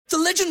The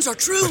legends are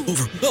true.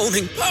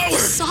 Overwhelming power!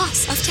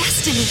 Sauce of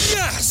destiny.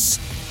 Yes!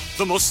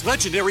 The most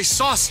legendary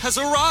sauce has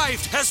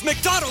arrived as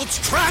McDonald's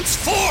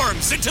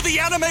transforms into the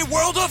anime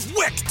world of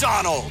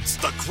WickDonald's.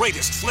 The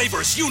greatest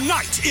flavors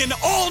unite in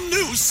all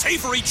new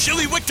savory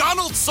chili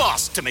McDonald's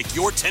sauce to make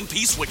your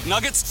 10-piece Wick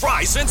Nuggets,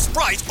 fries, and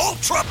Sprite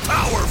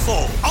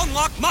ultra-powerful.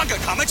 Unlock manga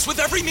comics with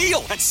every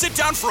meal and sit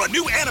down for a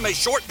new anime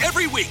short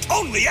every week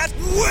only at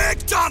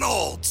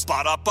WickDonald's.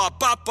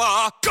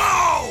 Ba-da-ba-ba-ba,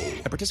 go!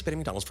 At participating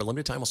McDonald's for a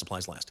limited time while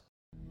supplies last.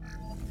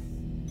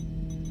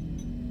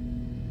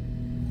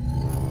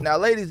 Now,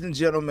 ladies and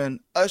gentlemen,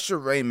 Usher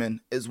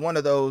Raymond is one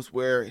of those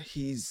where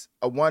he's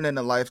a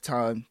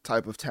one-in-a-lifetime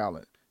type of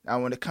talent.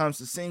 Now, when it comes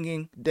to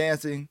singing,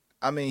 dancing,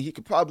 I mean, he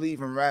could probably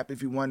even rap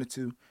if he wanted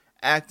to.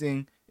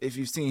 Acting, if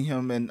you've seen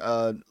him in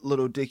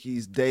Little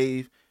Dicky's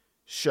Dave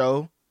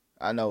show.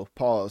 I know,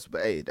 pause,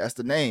 but hey, that's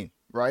the name,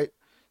 right?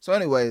 So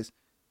anyways,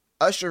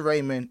 Usher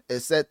Raymond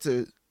is set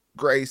to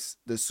grace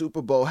the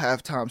Super Bowl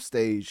halftime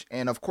stage.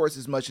 And of course,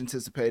 it's much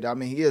anticipated. I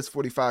mean, he is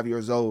 45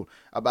 years old,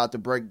 about to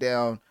break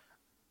down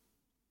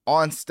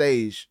on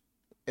stage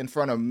in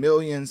front of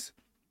millions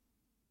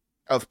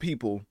of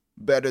people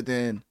better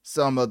than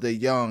some of the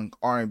young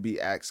R&B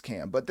acts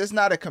can. But that's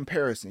not a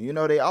comparison. You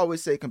know, they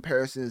always say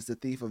comparison is the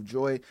thief of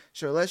joy.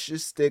 Sure, let's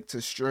just stick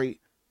to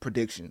straight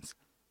predictions.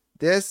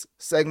 This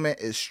segment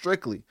is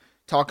strictly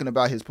talking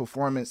about his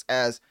performance,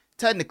 as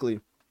technically,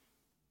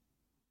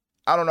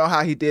 I don't know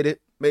how he did it.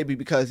 Maybe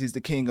because he's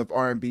the king of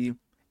R&B.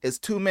 It's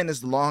 2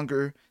 minutes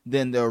longer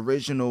than the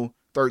original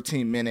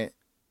 13-minute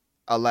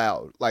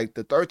allowed. Like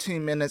the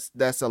 13 minutes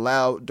that's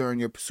allowed during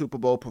your Super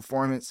Bowl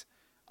performance,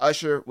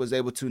 Usher was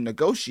able to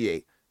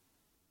negotiate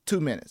 2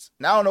 minutes.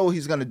 Now I don't know what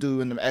he's going to do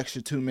in the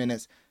extra 2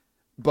 minutes,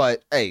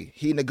 but hey,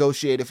 he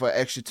negotiated for an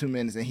extra 2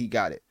 minutes and he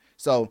got it.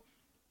 So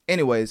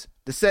anyways,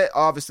 the set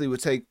obviously would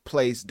take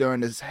place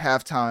during this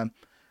halftime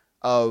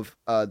of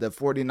the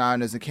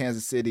 49ers and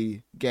Kansas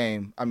City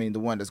game. I mean, the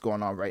one that's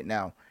going on right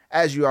now.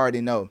 As you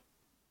already know,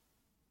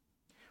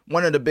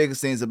 one of the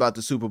biggest things about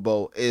the Super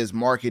Bowl is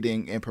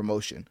marketing and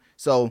promotion.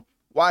 So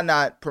why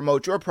not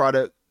promote your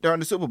product during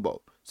the Super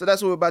Bowl? So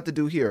that's what we're about to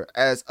do here,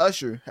 as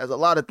Usher has a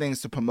lot of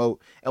things to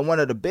promote. And one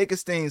of the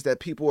biggest things that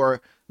people are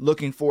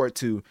looking forward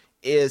to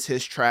is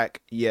his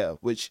track, Yeah,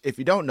 which, if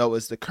you don't know,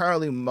 is the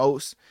currently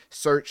most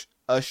searched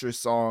Usher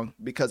song,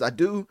 because I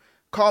do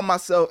call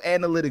myself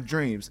Analytic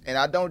Dreams, and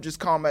I don't just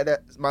call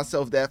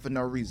myself that for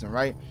no reason,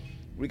 right?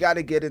 We got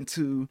to get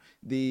into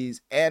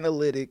these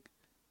analytic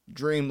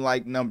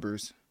dream-like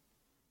numbers,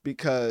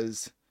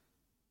 because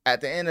at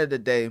the end of the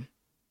day,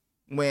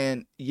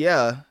 when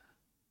Yeah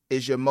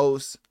is your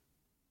most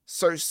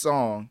searched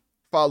song,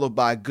 followed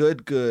by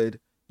Good,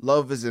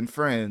 Lovers and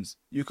Friends,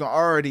 you can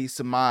already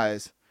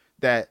surmise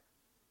that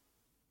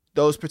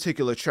those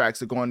particular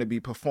tracks are going to be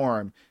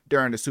performed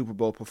during the Super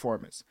Bowl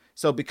performance.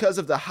 So because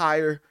of the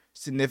higher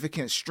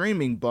significant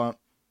streaming bump,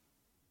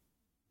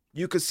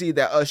 you could see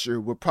that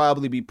Usher would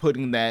probably be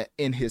putting that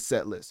in his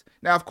set list.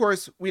 Now, of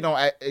course, we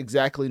don't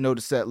exactly know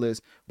the set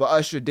list, but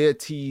Usher did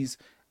tease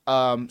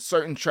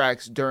certain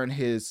tracks during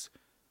his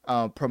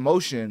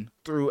promotion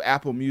through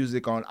Apple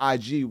Music on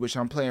IG, which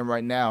I'm playing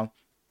right now.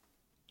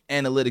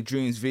 Analytic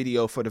Dreams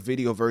video for the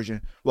video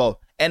version. Well,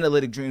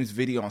 Analytic Dreams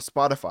video on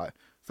Spotify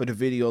for the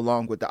video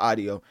along with the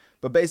audio.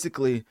 But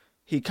basically,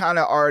 he kind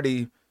of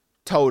already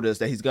told us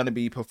that he's going to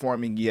be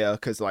performing Yeah,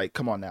 because, like,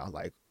 come on now.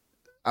 Like,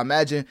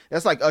 imagine,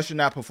 that's like Usher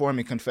not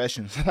performing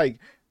Confessions. Like,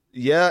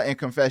 Yeah and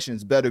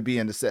Confessions better be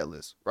in the set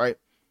list, right?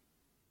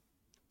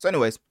 So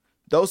anyways,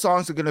 those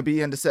songs are going to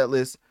be in the set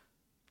list.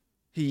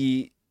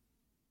 He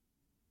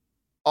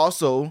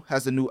also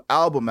has a new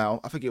album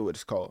out. I forget what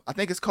it's called. I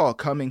think it's called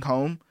Coming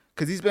Home,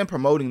 because he's been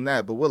promoting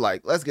that. But we're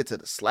like, let's get to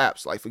the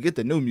slaps. Like, forget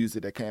the new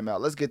music that came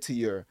out. Let's get to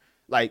your,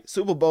 like,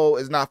 Super Bowl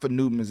is not for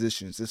new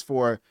musicians. It's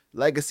for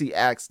legacy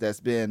acts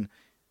that's been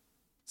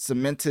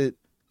cemented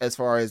as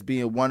far as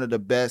being one of the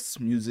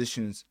best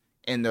musicians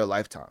in their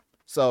lifetime.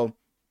 So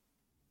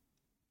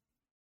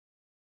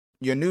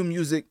your new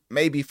music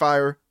may be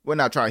fire. We're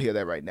not trying to hear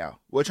that right now.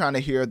 We're trying to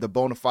hear the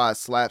bona fide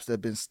slaps that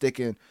have been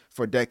sticking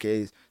for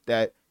decades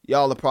that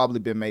y'all have probably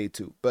been made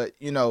to. But,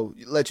 you know,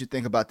 let you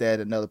think about that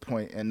at another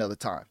point, another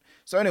time.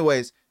 So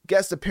anyways,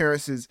 guest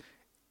appearances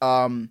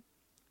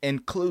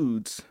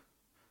includes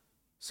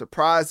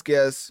surprise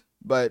guests,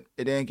 but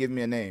it didn't give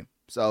me a name.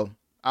 So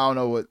I don't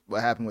know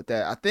what happened with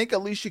that. I think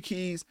Alicia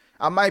Keys,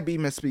 I might be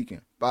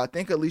misspeaking, but I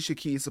think Alicia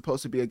Keys is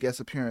supposed to be a guest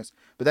appearance,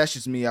 but that's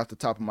just me off the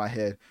top of my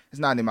head. It's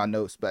not in my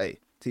notes, but hey,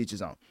 teach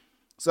his own.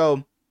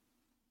 So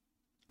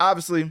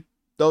obviously,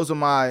 those are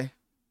my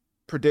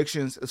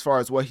predictions as far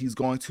as what he's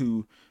going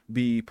to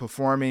be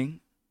performing.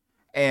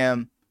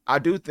 And I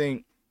do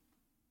think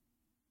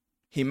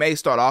he may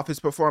start off his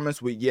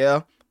performance with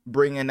Yeah,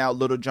 bringing out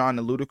Little John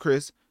and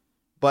Ludacris.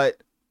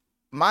 But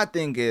my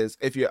thing is,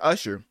 if you're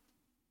Usher,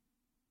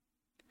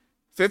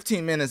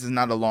 15 minutes is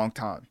not a long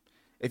time.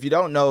 If you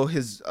don't know,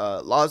 his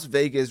Las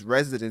Vegas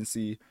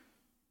residency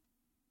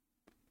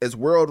is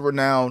world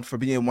renowned for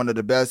being one of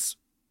the best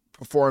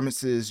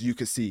performances you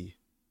could see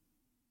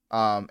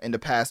in the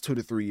past 2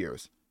 to 3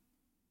 years.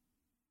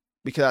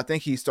 because I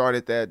think he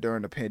started that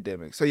during the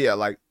pandemic. So yeah,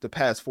 like the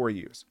past 4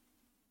 years.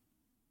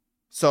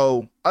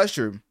 So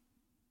Usher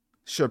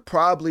should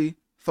probably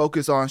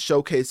focus on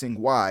showcasing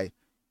why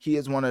he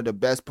is one of the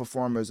best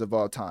performers of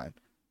all time.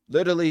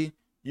 Literally,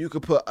 you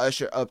could put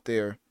Usher up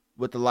there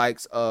with the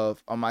likes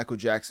of a Michael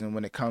Jackson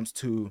when it comes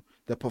to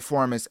the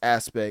performance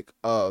aspect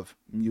of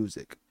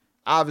music.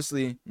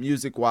 Obviously,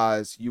 music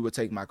wise, you would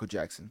take Michael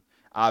Jackson.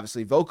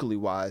 Obviously, vocally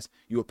wise,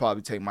 you would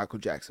probably take Michael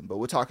Jackson. But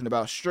we're talking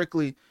about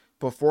strictly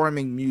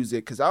performing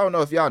music, because I don't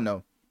know if y'all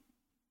know,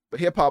 but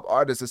hip hop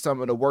artists are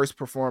some of the worst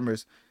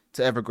performers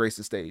to ever grace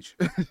the stage.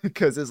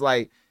 Because it's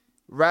like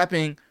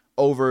rapping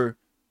over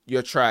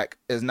your track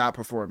is not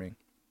performing.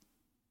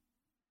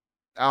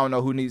 I don't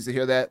know who needs to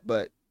hear that,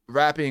 but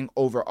rapping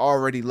over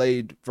already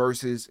laid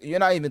verses, you're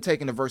not even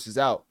taking the verses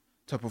out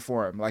to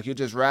perform. Like, you're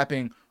just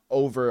rapping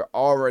over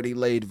already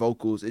laid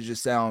vocals. It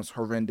just sounds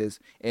horrendous,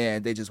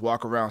 and they just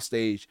walk around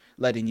stage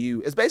letting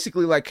you. It's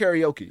basically like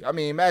karaoke. I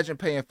mean, imagine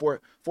paying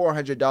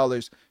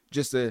 $400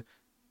 just to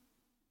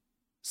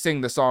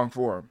sing the song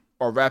for him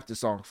or rap the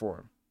song for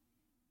him.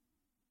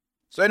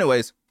 So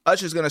anyways,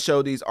 Usher's going to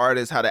show these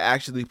artists how to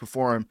actually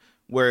perform,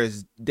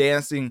 whereas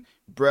dancing,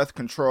 breath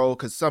control,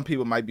 because some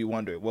people might be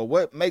wondering, well,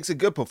 what makes a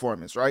good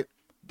performance, right?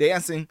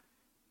 Dancing,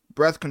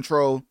 breath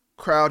control,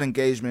 crowd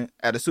engagement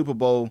at a Super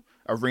Bowl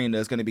arena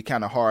is going to be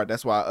kind of hard.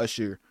 That's why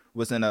Usher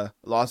was in a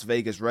Las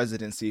Vegas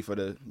residency for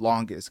the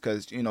longest,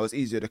 because, you know, it's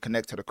easier to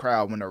connect to the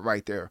crowd when they're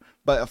right there.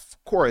 But of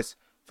course,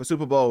 for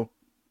Super Bowl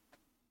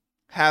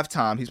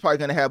halftime, he's probably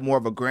going to have more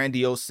of a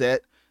grandiose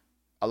set.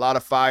 A lot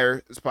of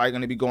fire is probably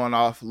going to be going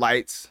off,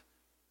 lights,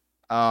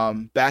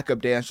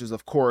 backup dancers,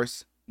 of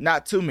course.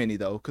 Not too many,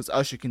 though, because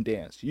Usher can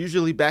dance.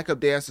 Usually backup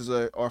dancers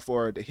are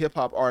for the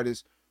hip-hop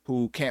artists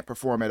who can't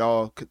perform at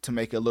all, to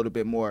make it a little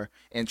bit more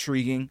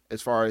intriguing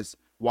as far as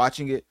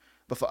watching it.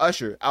 But for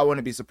Usher, I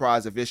wouldn't be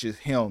surprised if it's just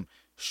him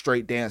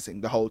straight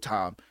dancing the whole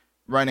time,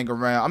 running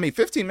around. I mean,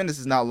 15 minutes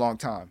is not a long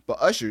time. But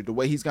Usher, the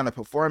way he's going to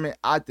perform it,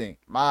 I think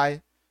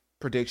my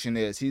prediction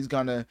is he's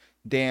going to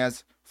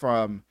dance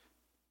from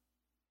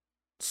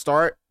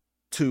start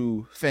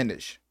to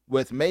finish,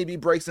 with maybe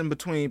breaks in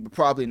between, but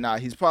probably not.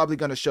 He's probably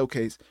going to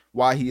showcase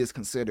why he is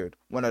considered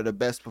one of the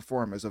best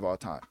performers of all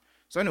time.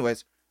 So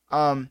anyways,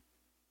 that's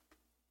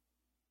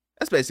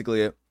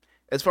basically it.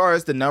 As far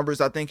as the numbers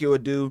I think it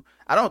would do,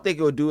 I don't think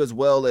it would do as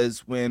well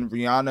as when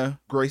Rihanna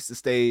graced the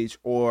stage,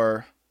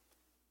 or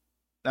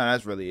no,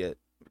 that's really it.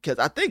 Because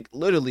I think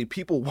literally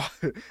people,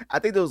 I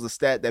think there was a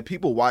stat that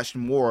people watched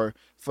more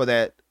for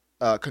that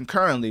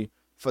concurrently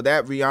for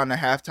that Rihanna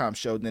halftime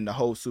show than the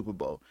whole Super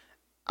Bowl.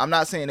 I'm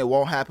not saying it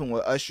won't happen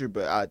with Usher,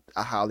 but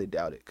I highly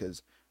doubt it,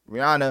 because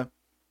Rihanna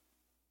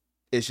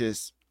is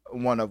just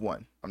one of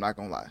one. I'm not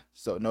going to lie.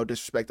 So no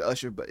disrespect to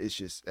Usher, but it's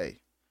just, hey.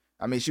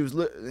 I mean, she was,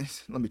 let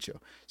me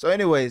chill. So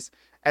anyways,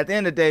 at the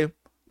end of the day,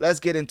 let's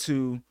get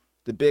into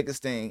the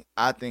biggest thing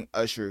I think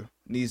Usher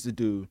needs to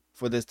do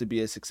for this to be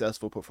a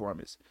successful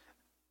performance.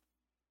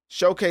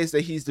 Showcase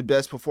that he's the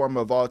best performer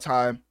of all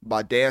time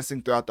by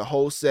dancing throughout the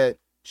whole set,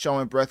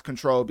 showing breath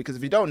control. Because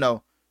if you don't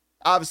know,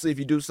 obviously if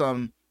you do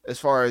something as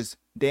far as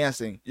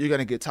dancing, you're going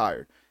to get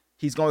tired.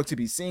 He's going to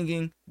be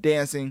singing,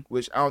 dancing,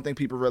 which I don't think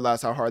people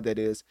realize how hard that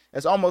is.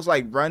 It's almost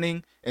like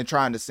running and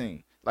trying to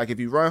sing. Like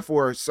if you run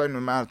for a certain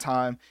amount of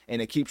time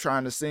and then keep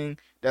trying to sing,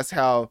 that's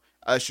how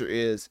Usher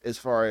is as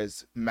far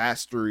as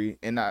mastery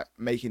and not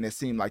making it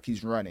seem like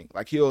he's running.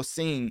 Like he'll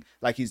sing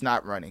like he's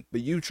not running,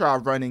 but you try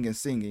running and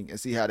singing and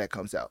see how that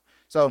comes out.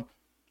 So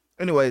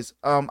anyways,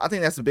 I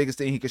think that's the biggest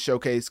thing he could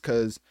showcase,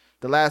 because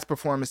the last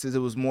performances, it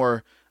was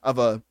more of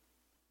a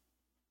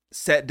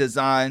set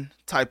design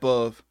type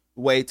of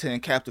way to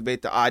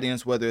captivate the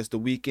audience, whether it's The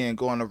Weeknd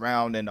going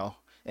around in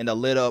a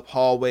lit up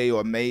hallway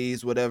or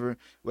maze, whatever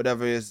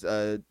is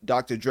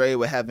Dr. Dre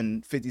with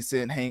having 50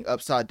 Cent hang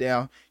upside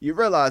down. You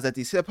realize that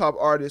these hip hop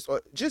artists,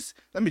 or just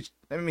let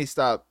me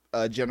stop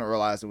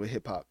generalizing with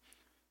hip hop.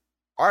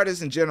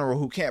 Artists in general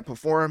who can't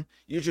perform,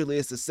 usually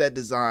it's the set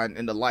design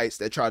and the lights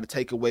that try to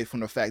take away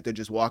from the fact they're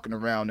just walking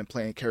around and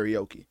playing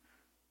karaoke.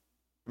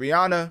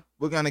 Rihanna,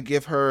 we're gonna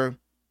give her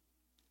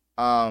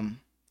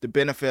the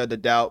benefit of the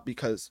doubt,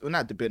 because, well,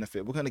 not the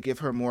benefit, we're gonna give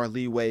her more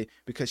leeway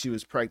because she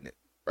was pregnant.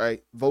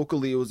 Right?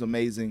 Vocally, it was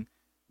amazing,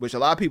 which a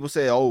lot of people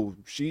say, oh,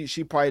 she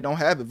probably don't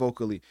have it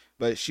vocally,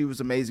 but she was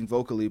amazing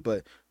vocally.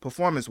 But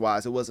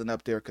performance-wise, it wasn't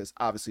up there because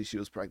obviously she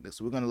was pregnant.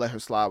 So we're going to let her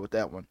slide with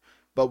that one.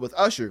 But with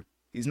Usher,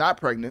 he's not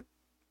pregnant,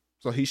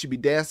 so he should be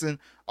dancing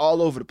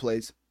all over the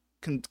place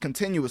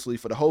continuously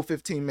for the whole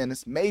 15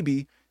 minutes.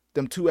 Maybe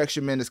them 2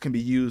 extra minutes can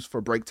be used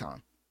for break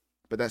time,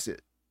 but that's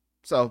it.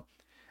 So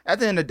at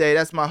the end of the day,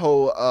 that's my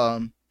whole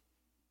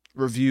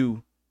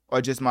review,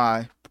 or just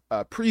my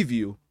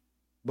preview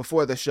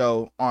before the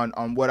show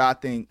on what I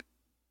think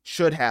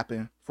should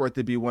happen for it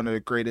to be one of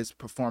the greatest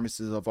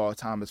performances of all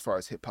time as far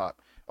as hip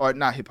hop, or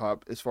not hip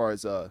hop, as far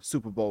as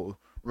Super Bowl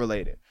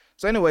related.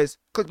 So anyways,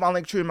 click my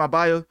link tree in my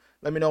bio.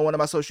 Let me know on one of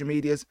my social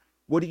medias.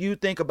 What do you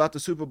think about the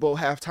Super Bowl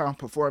halftime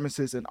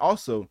performances? And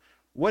also,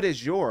 what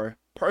is your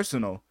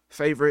personal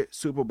favorite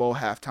Super Bowl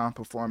halftime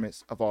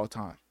performance of all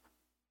time?